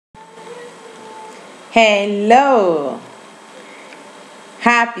Hello,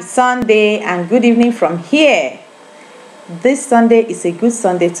 happy Sunday and good evening from here. This Sunday is a good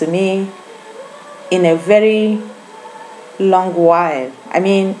Sunday to me in a very long while. I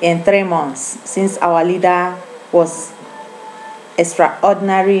mean, in 3 months since our leader was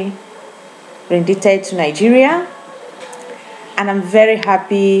extraordinary rendited to Nigeria. And I'm very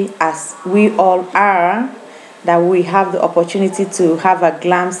happy, as we all are, that we have the opportunity to have a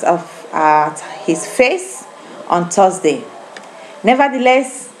glimpse of his face on Thursday.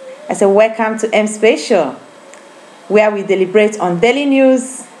 Nevertheless, I say welcome to M Special, where we deliberate on daily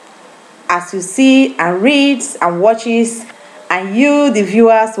news as you see and reads and watches, and you, the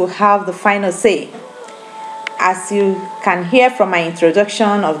viewers, will have the final say. As you can hear from my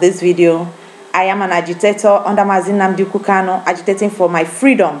introduction of this video, I am an agitator under Mazi Chika, agitating for my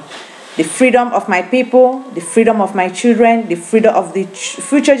freedom, the freedom of my people, the freedom of my children, the freedom of the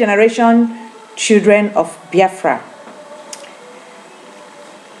future generation, children of Biafra.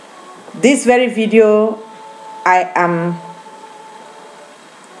 This very video, I am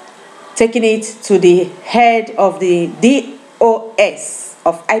taking it to the head of the DOS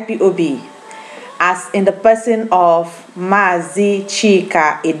of IPOB, as in the person of Mazi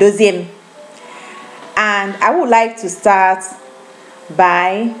Chika Edoziem. And I would like to start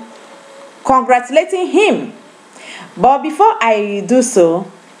by congratulating him. But before I do so,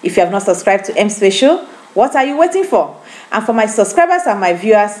 if you have not subscribed to M Special, what are you waiting for? And for my subscribers and my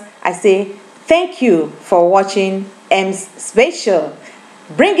viewers, I say thank you for watching M Special.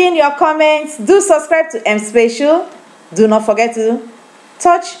 Bring in your comments. Do subscribe to M Special. Do not forget to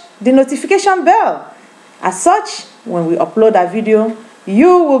touch the notification bell. As such, when we upload a video,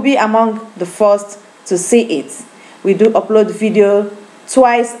 you will be among the first to see it. We do upload video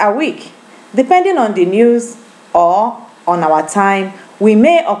twice a week. Depending on the news or on our time, we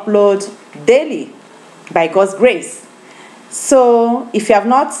may upload daily by God's grace. So if you have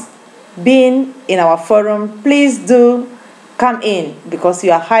not been in our forum, please do come in, because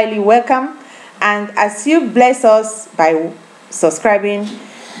you are highly welcome. And as you bless us by subscribing,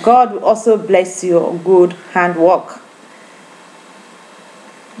 God will also bless your good handwork.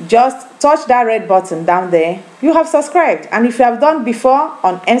 Just touch that red button down there. You have subscribed, and if you have done before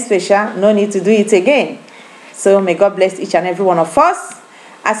on M Special, no need to do it again. So may God bless each and every one of us.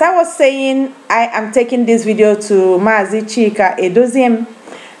 As I was saying, I am taking this video to Mazi Chika Edoziem,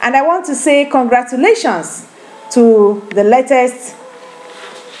 and I want to say congratulations to the latest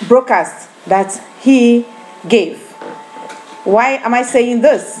broadcast that he gave. Why am I saying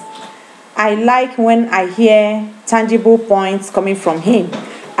this? I like when I hear tangible points coming from him.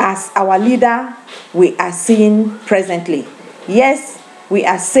 As our leader, we are seeing presently. Yes, we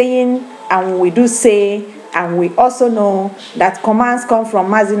are saying, and we do say, and we also know that commands come from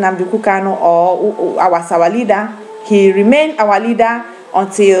Mazi Chika or our leader. He remained our leader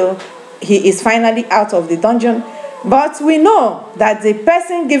until he is finally out of the dungeon. But we know that the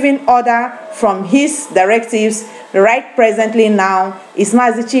person giving order from his directives right presently now is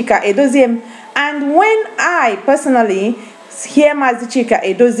Mazi Chika Edoziem. And when I personally hear Mazi Chika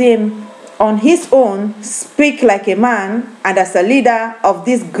Edoziem on his own speak like a man and as a leader of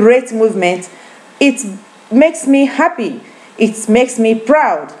this great movement, it makes me happy. It makes me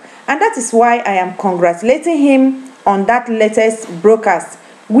proud. And that is why I am congratulating him on that latest broadcast,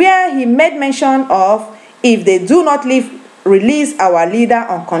 where he made mention of, if they do not release our leader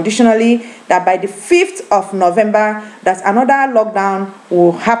unconditionally, that by the 5th of November, that another lockdown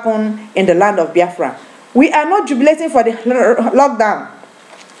will happen in the land of Biafra. We are not jubilating for the lockdown.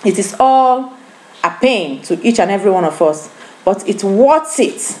 It is all a pain to each and every one of us, but it's worth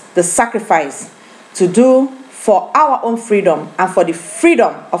it, the sacrifice to do for our own freedom and for the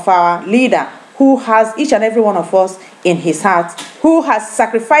freedom of our leader, who has each and every one of us in his heart, who has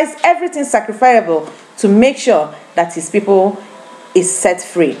sacrificed everything sacrificable to make sure that his people is set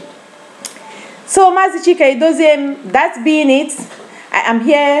free. So Mazi Chika Edoziem, that being it, I am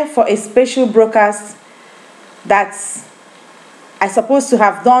here for a special broadcast that I supposed to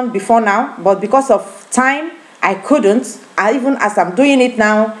have done before now, but because of time, I couldn't. Even as I'm doing it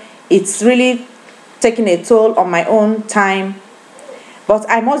now, it's really taking a toll on my own time. But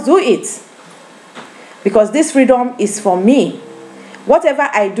I must do it, because this freedom is for me. Whatever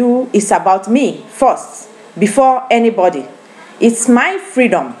I do is about me first, before anybody. It's my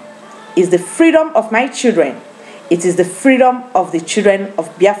freedom. It's the freedom of my children. It is the freedom of the children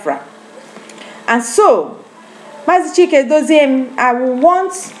of Biafra. And so, Mazi Chika Edoziem, I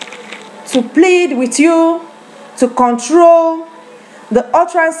want to plead with you to control the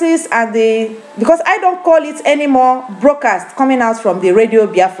utterances and because I don't call it anymore broadcast coming out from the radio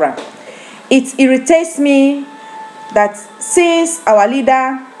Biafra. It irritates me that since our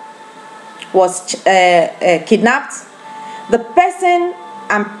leader was kidnapped, the person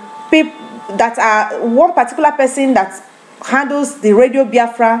and people that are one particular person that handles the Radio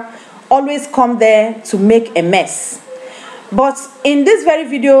Biafra always come there to make a mess. But in this very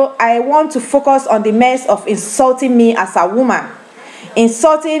video, I want to focus on the mess of insulting me as a woman,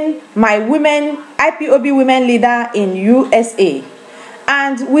 insulting my women, IPOB women leader in USA,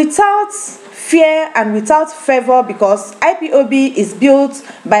 and without fear and without favor, because IPOB is built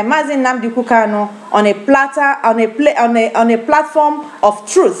by Mazi Chika on a platter, on a platform of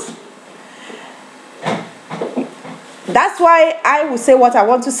truth. That's why I will say what I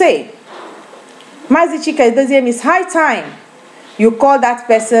want to say. Mazi Chika Edoziem, it's high time you call that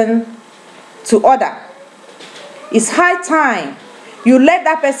person to order. It's high time you let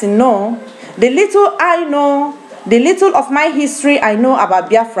that person know the little I know, the little of my history I know about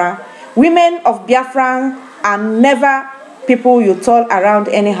Biafra. Women of Biafran are never people you toil around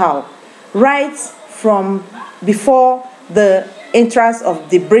anyhow. Right from before the entrance of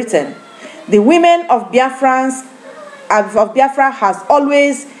the Britain, the women of Biafrans of Biafra has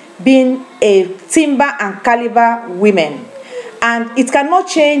always been a timber and caliber women, and it cannot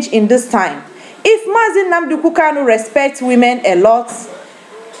change in this time. If Mazi Chika respects women a lot,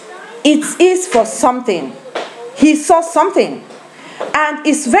 it is for something. He saw something, and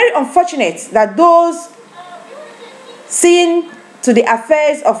it's very unfortunate that those seeing to the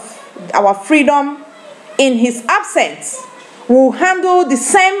affairs of our freedom in his absence will handle the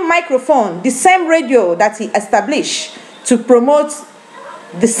same microphone, the same radio that he established to promote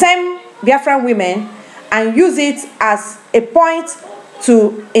the same Biafran women, and use it as a point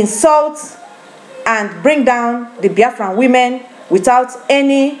to insult and bring down the Biafran women without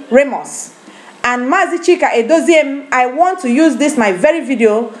any remorse. And Mazi Chika Edoziem, I want to use this my very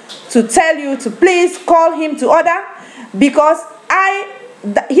video to tell you to please call him to order, because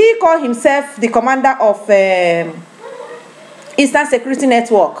he called himself the commander of Eastern Security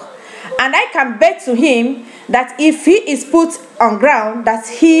Network, and I can bet to him that if he is put on ground, that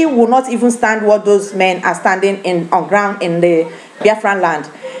he will not even stand what those men are standing on ground in the Biafran land.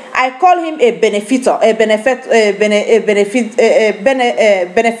 I call him a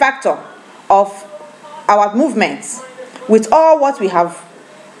benefactor of our movements with all what we have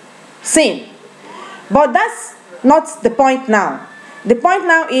seen. But that's not the point now. The point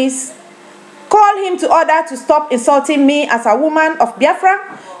now is call him to order to stop insulting me as a woman of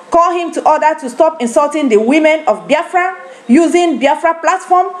Biafra. Call him to order to stop insulting the women of Biafra using Biafra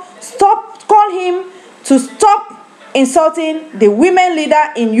platform. Call him to stop insulting the women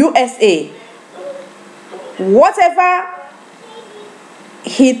leader in USA. Whatever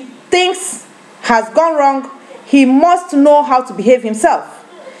he thinks has gone wrong, he must know how to behave himself.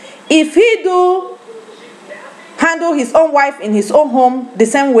 If he do handle his own wife in his own home the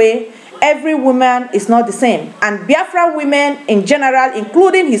same way, every woman is not the same, and Biafran women in general,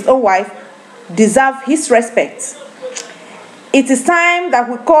 including his own wife, deserve his respect. It is time that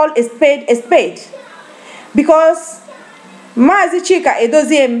we call a spade, because Mazi Chika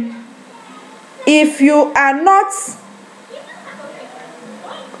Edoziem, if you are not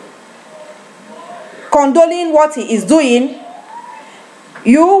condoling what he is doing,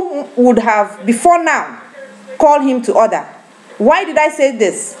 you would have before now called him to order. Why did I say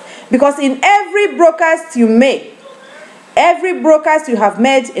this? Because in every broadcast you make, every broadcast you have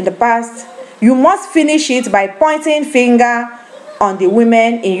made in the past, you must finish it by pointing finger on the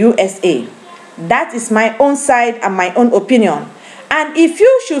women in USA. That is my own side and my own opinion. And if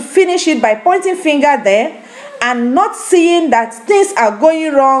you should finish it by pointing finger there and not seeing that things are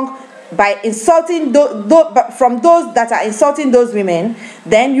going wrong by insulting from those that are insulting those women,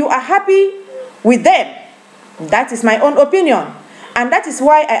 then you are happy with them. That is my own opinion. And that is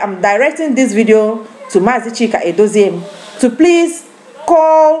why I am directing this video to Mazi Chika Edoziem to please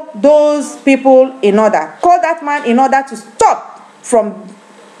call those people in order. Call that man in order to stop from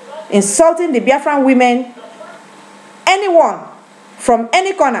insulting the Biafran women, anyone from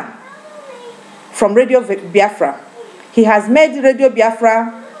any corner from Radio Biafra. He has made Radio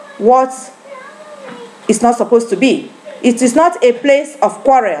Biafra what it's not supposed to be. It is not a place of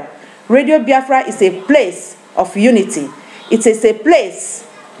quarrel. Radio Biafra is a place of unity. It is a place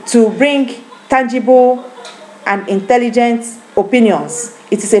to bring tangible and intelligent opinions.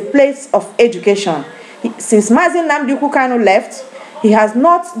 It is a place of education. Since Mazi Chika left, he has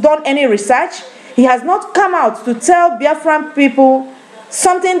not done any research. He has not come out to tell Biafran people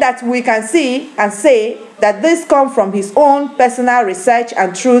something that we can see and say that this comes from his own personal research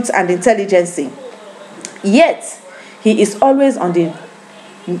and truth and intelligence. Yet, he is always on the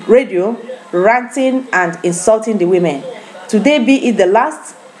radio ranting and insulting the women. Today be it the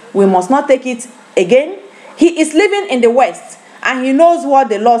last. We must not take it again. He is living in the West, and he knows what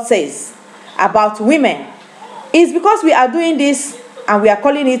the law says about women. It's because we are doing this and we are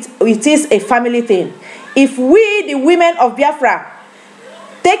calling it is a family thing. If we, the women of Biafra,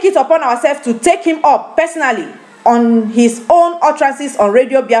 take it upon ourselves to take him up personally on his own utterances on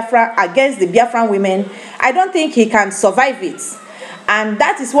Radio Biafra against the Biafran women, I don't think he can survive it. And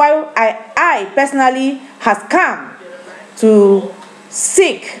that is why I personally has come to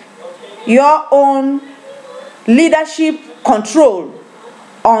seek your own leadership control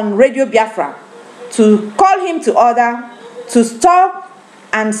on Radio Biafra, to call him to order, to stop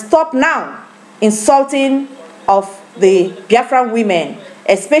now insulting of the Biafran women,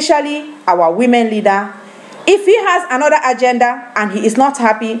 especially our women leader. If he has another agenda and he is not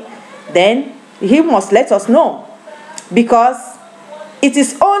happy, then he must let us know, because it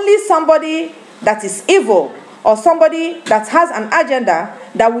is only somebody that is evil or somebody that has an agenda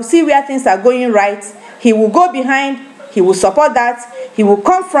that will see where things are going right. He will go behind, he will support that, he will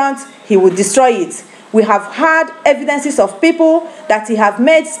confront, he will destroy it. We have had evidences of people that he have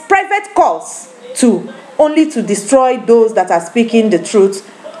made private calls to, only to destroy those that are speaking the truth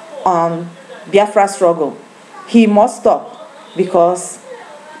on Biafra struggle. He must stop, because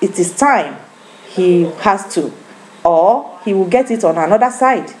it is time he has to, or he will get it on another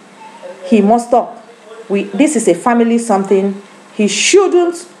side. He must stop. This is a family something. He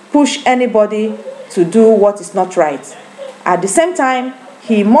shouldn't push anybody to do what is not right. At the same time,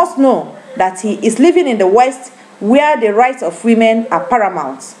 he must know that he is living in the West, where the rights of women are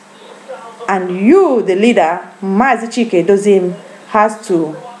paramount. And you, the leader, Mazi Chika Edoziem, has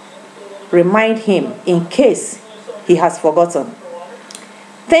to remind him in case he has forgotten.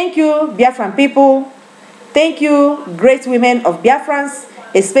 Thank you, Biafran people. Thank you, great women of Biafrans,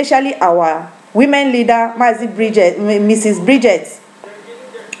 especially our women leader, Mrs. Bridget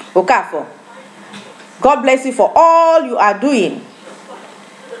Okafor. God bless you for all you are doing.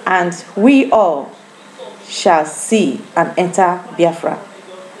 And we all shall see and enter Biafra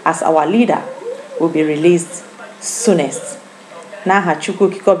as our leader will be released soonest. N'aha Chukwu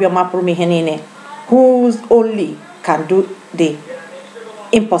Kikobioma pụrụ ihe niile, who only can do the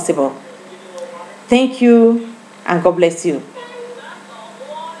impossible. Thank you and God bless you.